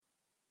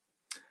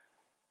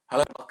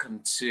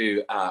welcome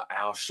to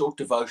our short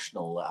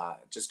devotional,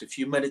 just a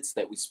few minutes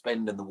that we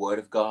spend in the Word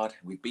of God.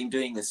 We've been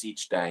doing this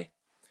each day,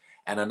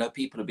 and I know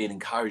people have been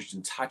encouraged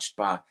and touched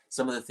by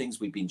some of the things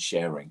we've been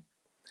sharing.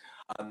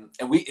 A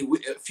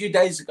few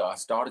days ago, I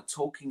started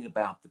talking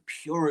about the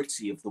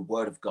purity of the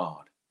Word of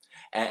God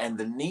and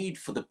the need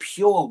for the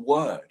pure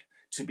Word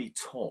to be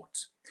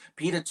taught.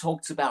 Peter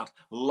talks about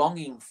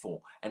longing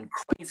for and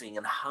craving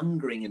and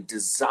hungering and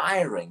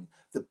desiring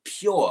the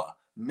pure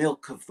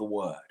milk of the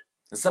Word.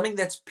 And something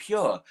that's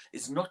pure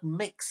is not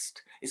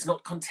mixed, is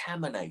not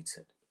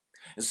contaminated.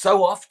 And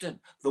so often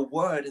the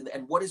word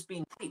and what is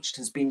being preached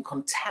has been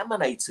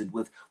contaminated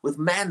with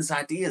man's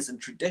ideas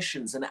and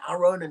traditions and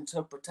our own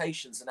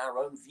interpretations and our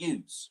own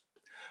views.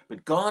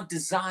 But God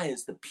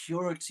desires the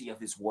purity of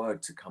his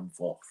word to come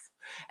forth.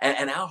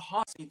 And our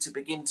hearts need to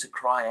begin to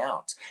cry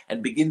out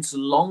and begin to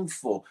long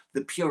for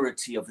the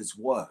purity of his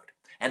word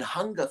and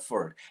hunger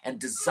for it and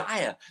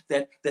desire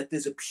that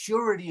there's a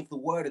purity of the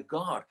word of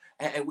God.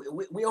 And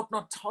we ought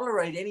not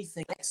tolerate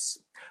anything less.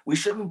 We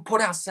shouldn't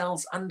put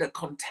ourselves under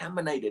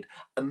contaminated,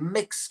 a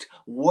mixed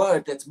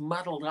word that's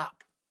muddled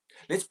up.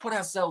 Let's put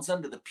ourselves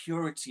under the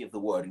purity of the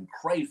word and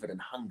crave it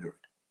and hunger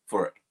it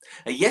for it.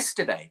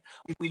 Yesterday,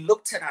 we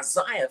looked at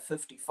Isaiah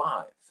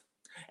 55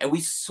 and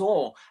we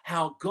saw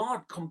how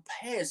God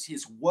compares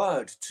his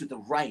word to the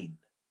rain.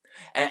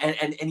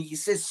 And he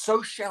says,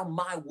 so shall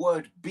my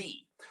word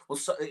be. Well,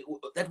 so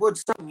that word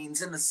so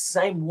means in the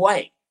same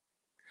way.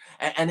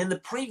 And in the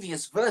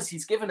previous verse,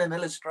 he's given an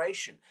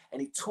illustration and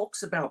he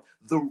talks about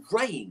the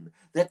rain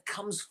that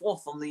comes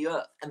forth on the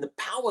earth and the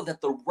power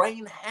that the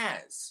rain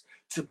has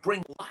to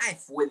bring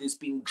life where there's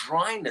been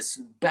dryness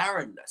and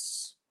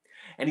barrenness.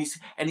 And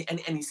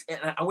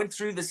I went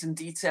through this in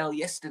detail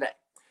yesterday.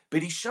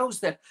 But he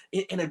shows that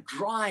in a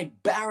dry,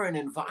 barren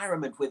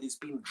environment where there's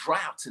been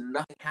drought and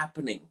nothing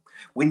happening,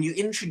 when you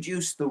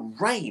introduce the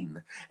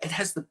rain, it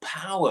has the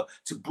power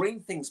to bring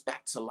things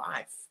back to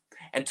life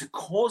and to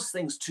cause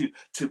things to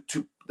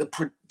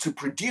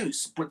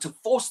produce, to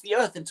force the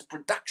earth into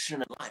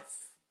production and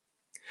life.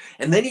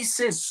 And then he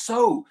says,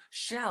 so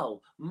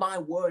shall my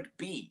word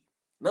be.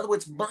 In other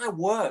words, my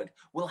word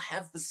will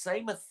have the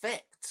same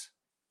effect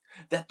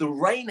that the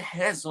rain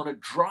has on a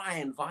dry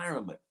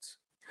environment.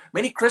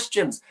 Many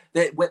Christians,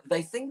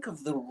 they think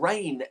of the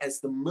rain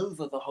as the move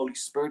of the Holy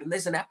Spirit, and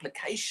there's an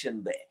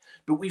application there.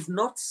 But we've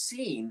not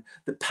seen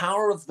the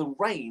power of the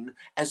rain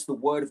as the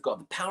Word of God,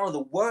 the power of the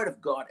Word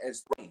of God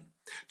as rain,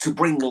 to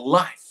bring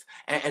life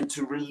and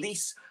to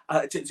release,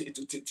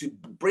 to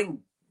bring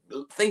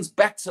things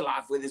back to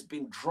life where there's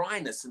been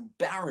dryness and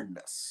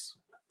barrenness.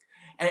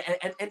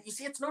 And you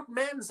see, it's not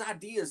man's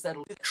ideas that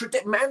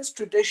man's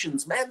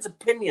traditions, man's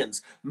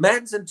opinions,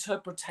 man's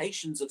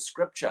interpretations of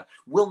scripture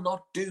will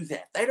not do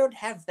that. They don't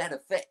have that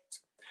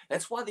effect.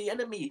 That's why the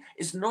enemy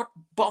is not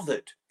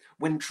bothered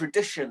when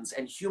traditions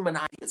and human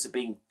ideas are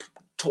being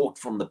taught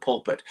from the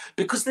pulpit,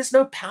 because there's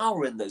no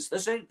power in those.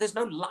 There's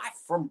no life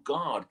from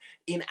God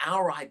in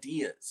our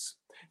ideas.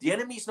 The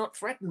enemy is not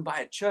threatened by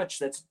a church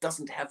that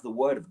doesn't have the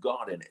word of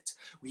God in it.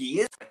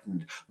 He is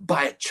threatened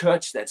by a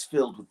church that's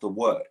filled with the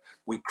word,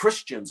 where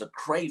Christians are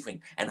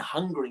craving and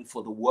hungering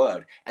for the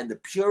word and the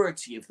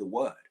purity of the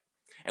word.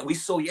 And we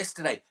saw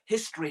yesterday,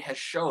 history has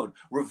shown,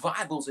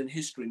 revivals in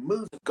history,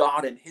 moves of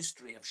God in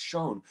history have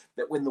shown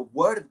that when the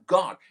word of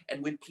God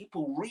and when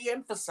people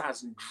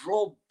re-emphasize and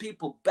draw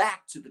people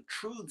back to the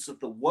truths of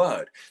the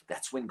word,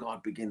 that's when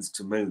God begins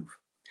to move.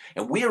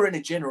 And we are in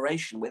a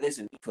generation where there's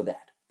a need for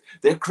that.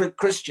 They're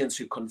Christians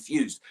who are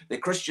confused. They're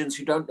Christians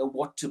who don't know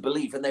what to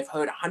believe. And they've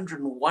heard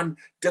 101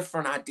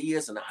 different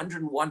ideas and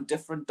 101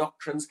 different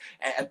doctrines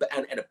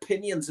and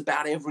opinions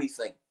about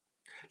everything.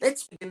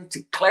 Let's begin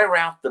to clear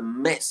out the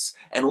mess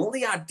and all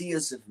the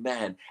ideas of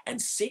man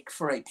and seek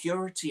for a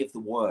purity of the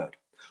word.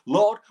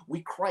 Lord, we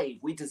crave,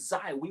 we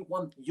desire, we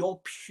want your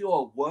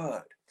pure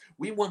word.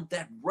 We want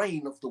that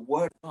rain of the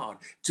word of God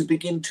to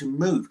begin to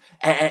move.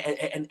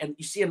 And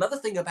you see, another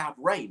thing about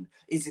rain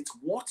is it's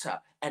water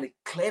and it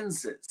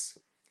cleanses.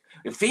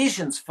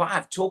 Ephesians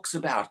 5 talks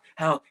about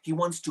how he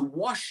wants to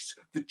wash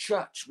the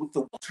church with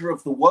the water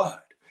of the word.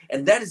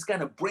 And that is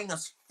going to bring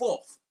us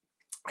forth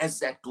as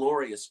that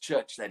glorious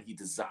church that he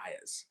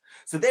desires.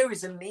 So there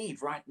is a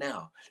need right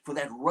now for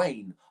that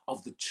rain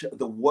of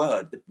the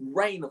word, the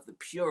rain of the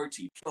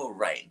purity, pure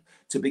rain,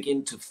 to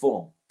begin to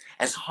fall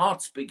as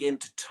hearts begin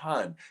to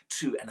turn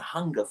to and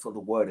hunger for the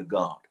word of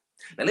God.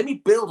 Now let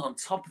me build on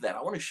top of that.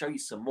 I want to show you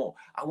some more.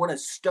 I want to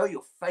stir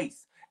your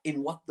faith in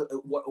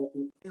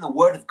in the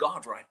word of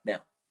God right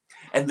now.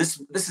 And this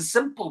is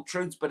simple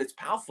truths, but it's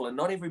powerful, and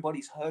not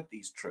everybody's heard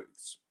these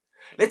truths.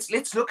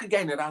 Let's look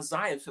again at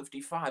Isaiah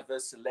 55,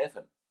 verse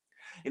 11.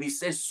 And he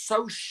says,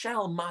 so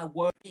shall my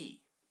word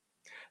be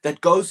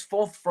that goes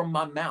forth from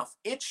my mouth.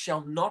 It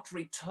shall not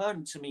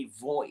return to me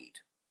void.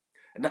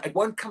 And it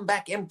won't come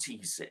back empty,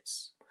 he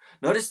says.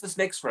 Notice this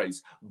next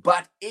phrase,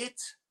 but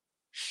it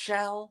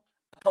shall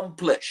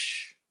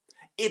accomplish.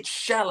 It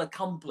shall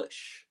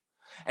accomplish.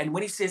 And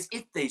when he says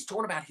it there, he's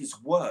talking about his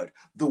word.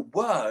 The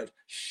word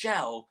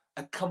shall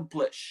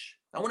accomplish.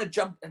 I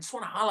just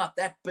want to highlight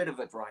that bit of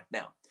it right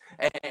now.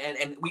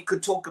 And we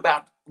could talk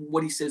about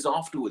what he says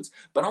afterwards,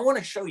 but I want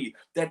to show you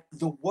that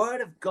the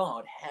word of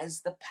God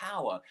has the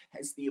power,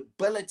 has the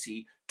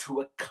ability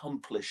to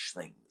accomplish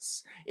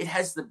things. It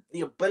has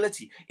the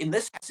ability. In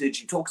this passage,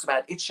 he talks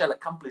about it shall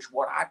accomplish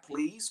what I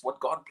please, what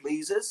God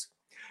pleases.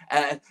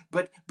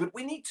 But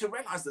we need to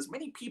realize this.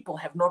 Many people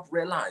have not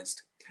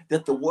realized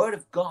that the word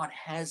of God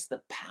has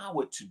the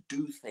power to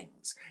do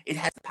things. It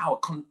has the power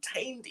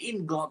contained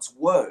in God's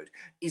word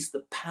is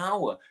the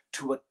power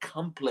to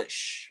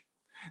accomplish.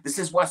 This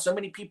is why so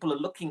many people are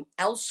looking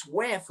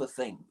elsewhere for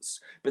things,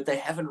 but they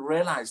haven't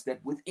realized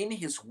that within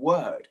his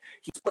word,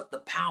 he's put the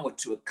power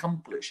to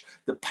accomplish,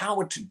 the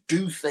power to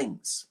do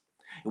things.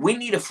 We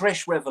need a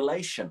fresh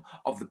revelation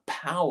of the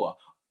power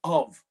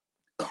of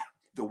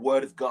the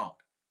word of God.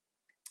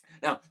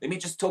 Now, let me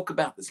just talk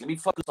about this. Let me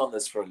focus on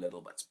this for a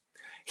little bit.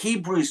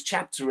 Hebrews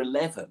chapter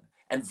 11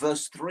 and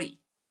verse 3.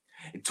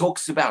 It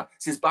talks about,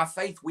 it says, by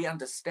faith we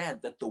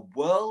understand that the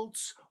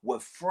worlds were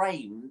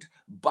framed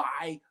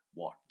by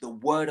what? The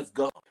word of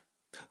God.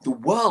 The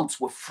worlds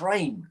were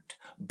framed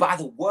by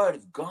the word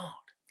of God.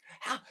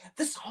 How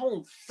this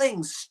whole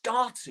thing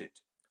started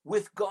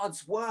with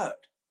God's word.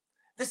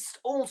 This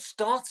all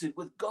started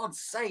with God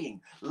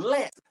saying,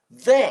 let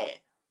there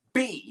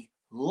be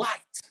light.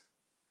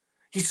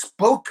 He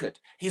spoke it.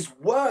 His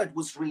word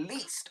was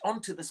released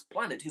onto this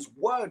planet. His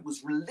word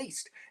was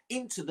released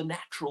into the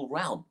natural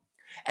realm.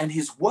 And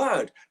his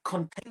word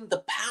contained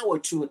the power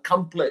to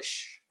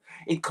accomplish.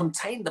 It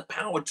contained the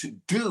power to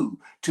do,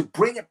 to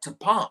bring it to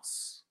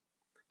pass.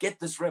 Get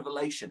this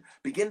revelation.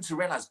 Begin to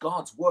realize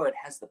God's word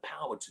has the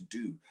power to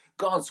do.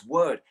 God's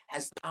word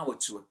has the power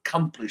to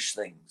accomplish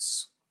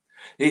things.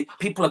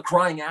 People are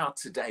crying out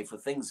today for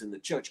things in the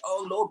church.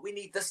 Oh, Lord, we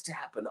need this to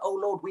happen. Oh,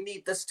 Lord, we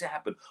need this to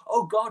happen.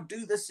 Oh, God,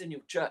 do this in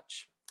your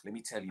church. Let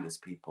me tell you this,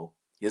 people.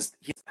 Here's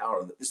the power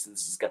of this.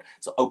 This is good.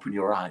 So open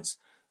your eyes.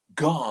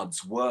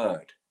 God's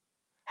word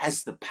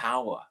has the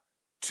power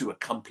to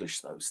accomplish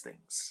those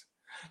things.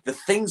 The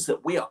things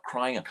that we are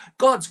crying out.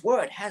 God's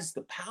word has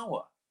the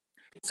power.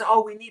 So,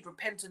 oh, we need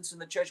repentance in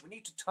the church. We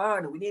need to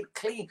turn and we need to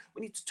clean.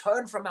 We need to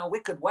turn from our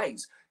wicked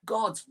ways.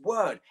 God's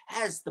word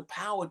has the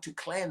power to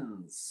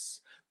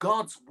cleanse.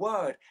 God's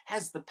word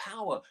has the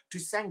power to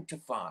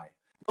sanctify.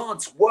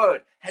 God's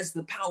word has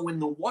the power when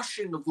the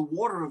washing of the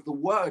water of the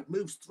word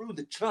moves through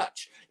the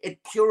church.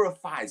 It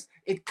purifies,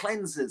 it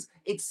cleanses,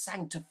 it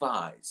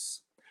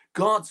sanctifies.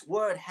 God's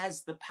word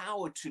has the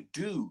power to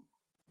do.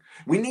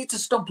 We need to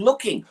stop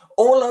looking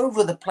all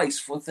over the place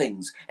for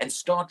things and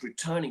start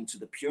returning to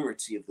the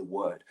purity of the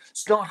word.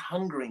 Start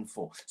hungering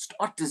for,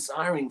 start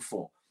desiring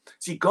for.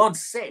 See, God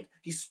said,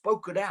 he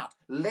spoke it out,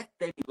 let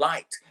there be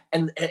light.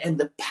 And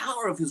the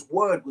power of his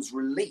word was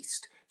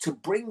released to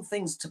bring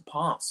things to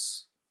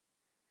pass.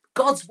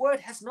 God's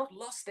word has not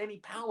lost any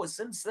power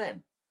since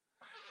then.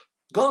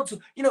 God's,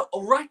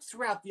 right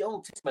throughout the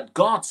Old Testament,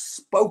 God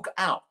spoke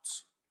out.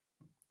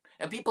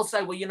 And people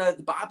say, well,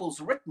 the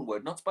Bible's a written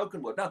word, not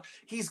spoken word. No,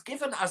 he's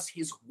given us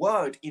his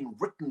word in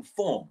written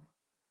form,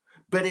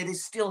 but it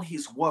is still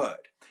his word.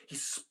 He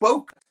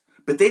spoke,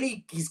 but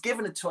then he's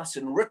given it to us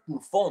in written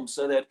form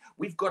so that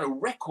we've got a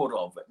record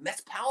of it, and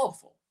that's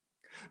powerful.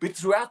 But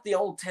throughout the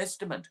Old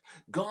Testament,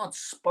 God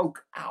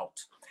spoke out,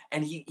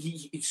 and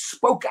he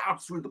spoke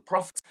out through the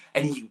prophets.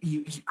 And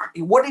he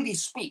what did he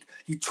speak?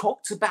 He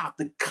talked about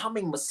the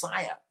coming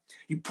Messiah.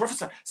 He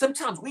prophesied.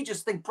 Sometimes we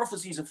just think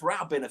prophecies are for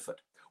our benefit.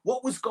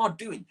 What was God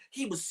doing?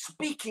 He was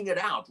speaking it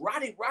out,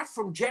 right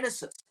from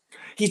Genesis.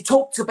 He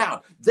talked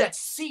about that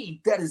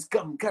seed that is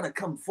going to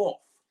come forth.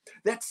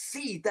 That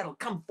seed that'll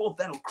come forth,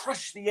 that'll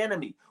crush the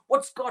enemy.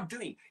 What's God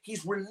doing?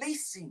 He's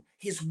releasing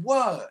his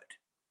word.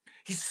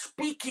 He's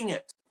speaking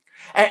it.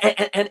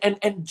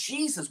 And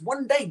Jesus,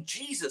 one day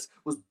Jesus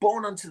was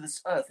born onto this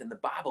earth, and the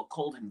Bible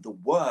called him the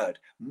Word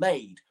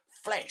made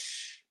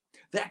flesh.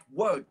 That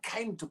word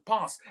came to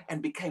pass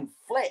and became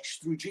flesh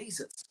through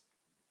Jesus.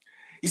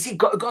 You see,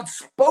 God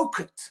spoke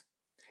it.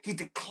 He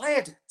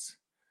declared it.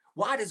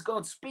 Why does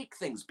God speak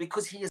things?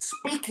 Because he is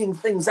speaking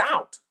things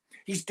out.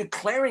 He's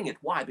declaring it.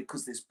 Why?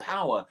 Because there's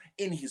power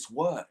in his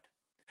word.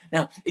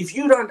 Now, if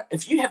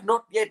you have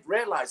not yet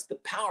realized the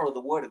power of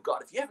the word of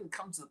God, if you haven't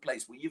come to the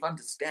place where you've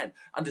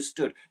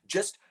understood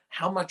just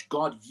how much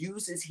God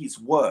uses his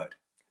word,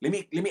 let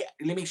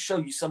me show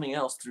you something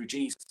else through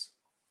Jesus.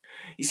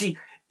 You see,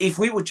 if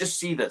we would just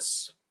see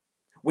this,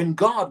 when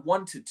God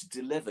wanted to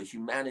deliver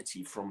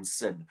humanity from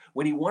sin,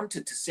 when he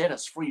wanted to set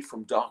us free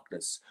from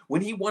darkness,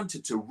 when he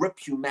wanted to rip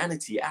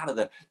humanity out of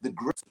the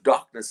grip of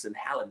darkness and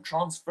hell and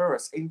transfer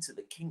us into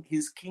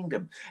his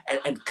kingdom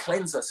and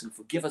cleanse us and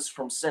forgive us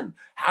from sin,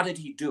 how did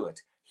he do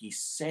it? He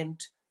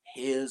sent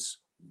his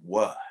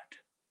word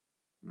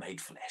made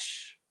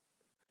flesh.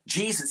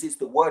 Jesus is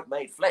the word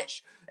made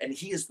flesh, and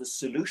he is the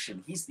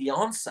solution. He's the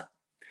answer.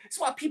 That's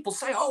why people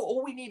say, oh,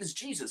 all we need is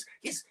Jesus.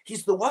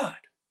 He's the word.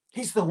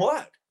 He's the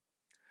word.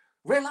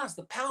 Realize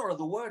the power of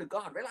the word of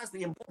God. Realize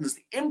the importance,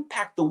 the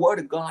impact the word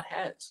of God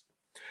has.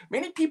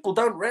 Many people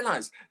don't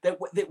realize that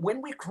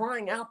when we're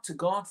crying out to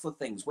God for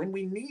things, when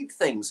we need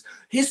things,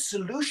 his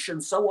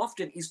solution so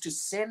often is to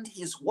send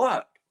his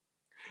word.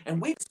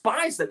 And we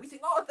despise that. We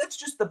think, oh, that's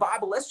just the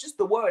Bible. That's just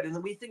the word. And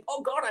then we think,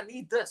 oh, God, I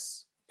need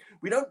this.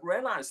 We don't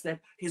realize that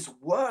his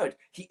word,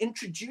 he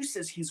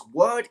introduces his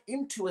word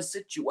into a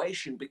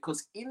situation,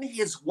 because in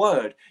his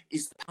word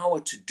is the power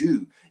to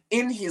do.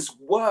 In his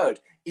word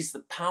is the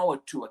power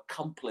to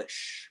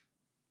accomplish.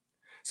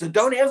 So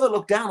don't ever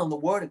look down on the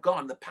word of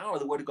God and the power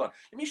of the word of God.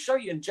 Let me show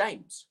you in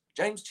James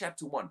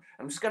chapter 1.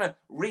 I'm just going to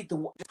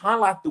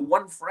highlight the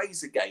one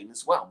phrase again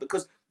as well,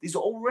 because these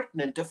are all written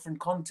in different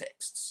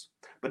contexts.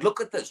 But look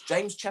at this.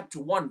 James chapter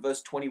 1,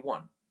 verse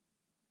 21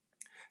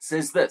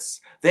 says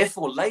this: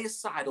 therefore lay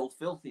aside all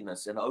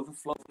filthiness and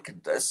overflow of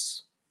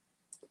wickedness,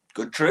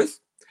 good truth,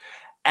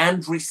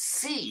 and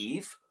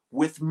receive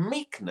with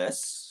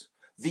meekness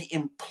the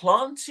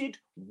implanted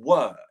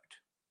word.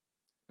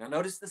 Now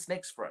notice this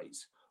next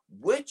phrase,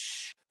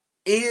 which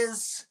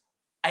is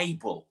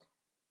able.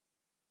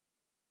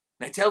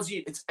 Now it tells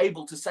you it's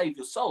able to save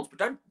your souls, but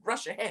don't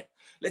rush ahead.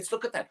 Let's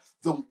look at that.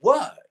 The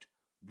word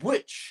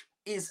which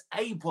is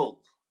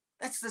able.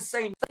 That's the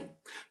same thing.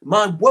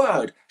 My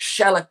word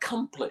shall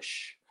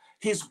accomplish.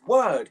 His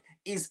word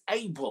is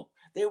able.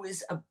 There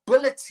is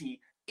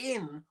ability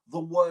in the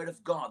word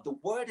of God. The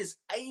word is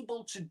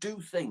able to do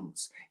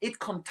things. It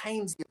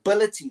contains the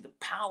ability, the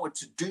power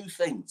to do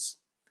things.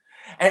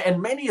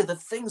 And many of the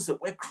things that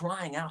we're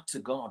crying out to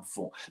God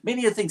for,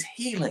 many of the things,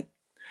 healing,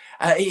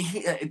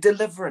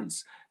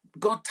 deliverance,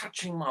 God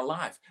touching my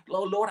life.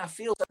 Lord, I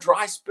feel so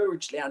dry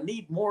spiritually. I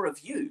need more of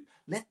you.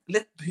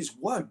 Let his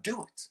word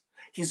do it.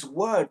 His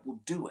word will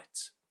do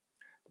it.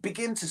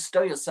 Begin to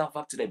stir yourself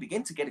up today.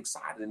 Begin to get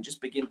excited and just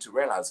begin to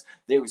realize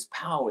there is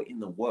power in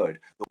the word.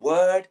 The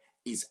word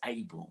is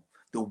able.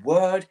 The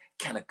word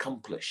can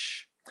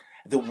accomplish.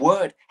 The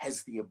word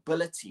has the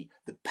ability,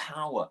 the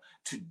power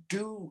to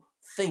do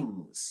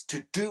things,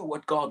 to do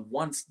what God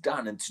wants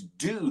done, and to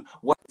do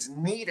what is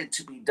needed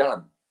to be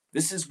done.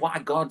 This is why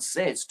God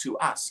says to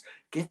us,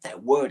 get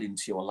that word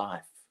into your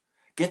life.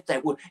 Get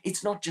that word.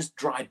 It's not just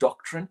dry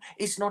doctrine.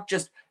 It's not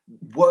just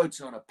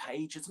words on a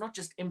page. It's not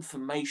just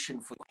information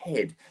for your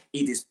head.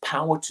 It is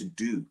power to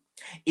do.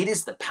 It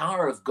is the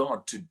power of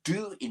God to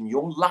do in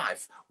your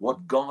life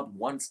what God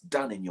wants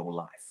done in your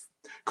life,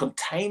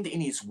 contained in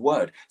his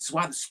word. That's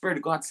why the Spirit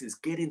of God says,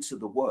 get into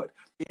the word.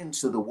 Get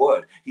into the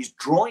word. He's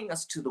drawing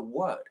us to the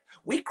word.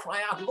 We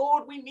cry out,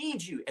 Lord, we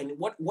need you. And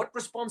what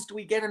response do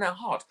we get in our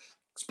heart?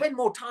 Spend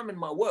more time in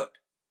my word.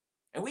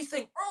 And we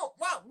think, oh,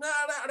 well, no,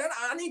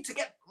 I need to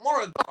get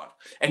more of God.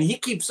 And he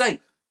keeps saying,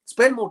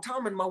 spend more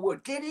time in my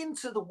word. Get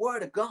into the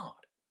word of God.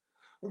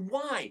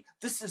 Why?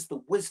 This is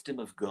the wisdom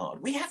of God.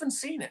 We haven't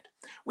seen it.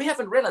 We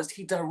haven't realized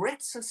he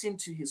directs us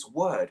into his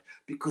word,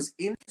 because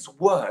in his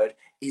word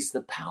is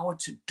the power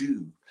to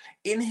do.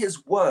 In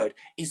his word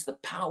is the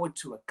power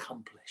to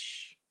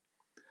accomplish.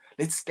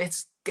 Let's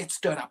get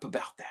stirred up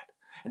about that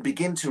and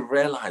begin to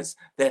realize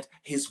that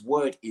his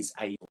word is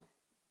able.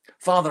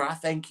 Father, I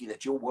thank you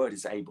that your word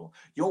is able.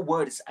 Your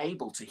word is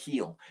able to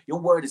heal. Your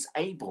word is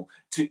able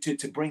to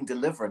bring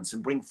deliverance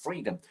and bring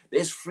freedom.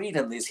 There's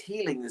freedom, there's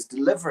healing, there's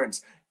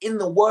deliverance in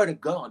the word of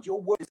God.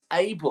 Your word is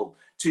able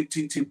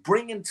to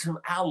bring into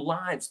our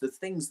lives the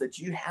things that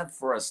you have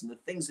for us and the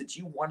things that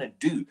you want to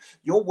do.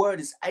 Your word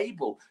is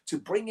able to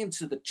bring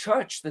into the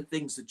church the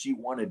things that you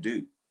want to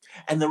do.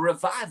 And the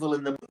revival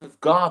and the move of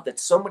God that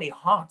so many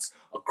hearts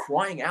are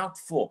crying out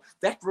for,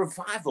 that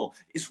revival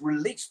is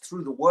released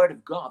through the word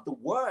of God. The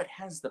word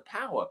has the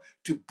power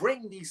to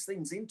bring these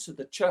things into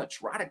the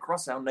church right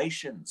across our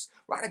nations,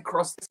 right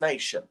across this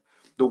nation.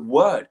 The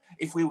word,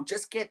 if we will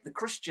just get the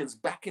Christians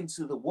back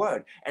into the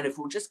word, and if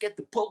we'll just get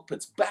the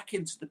pulpits back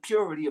into the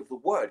purity of the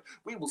word,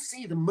 we will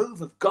see the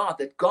move of God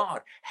that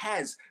God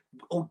has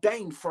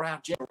ordained for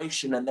our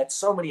generation, and that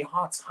so many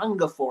hearts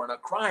hunger for and are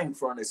crying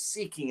for and are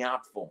seeking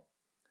out for.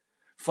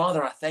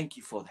 Father, I thank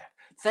you for that.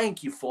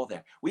 Thank you for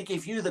that. We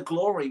give you the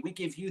glory. We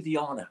give you the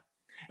honor.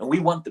 And we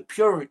want the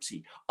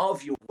purity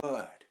of your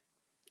word.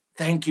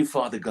 Thank you,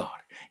 Father God,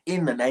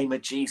 in the name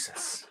of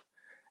Jesus.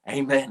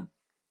 Amen.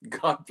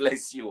 God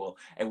bless you all.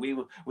 And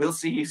we'll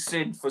see you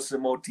soon for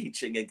some more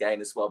teaching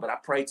again as well. But I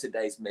pray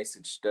today's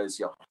message stirs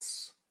your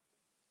hearts.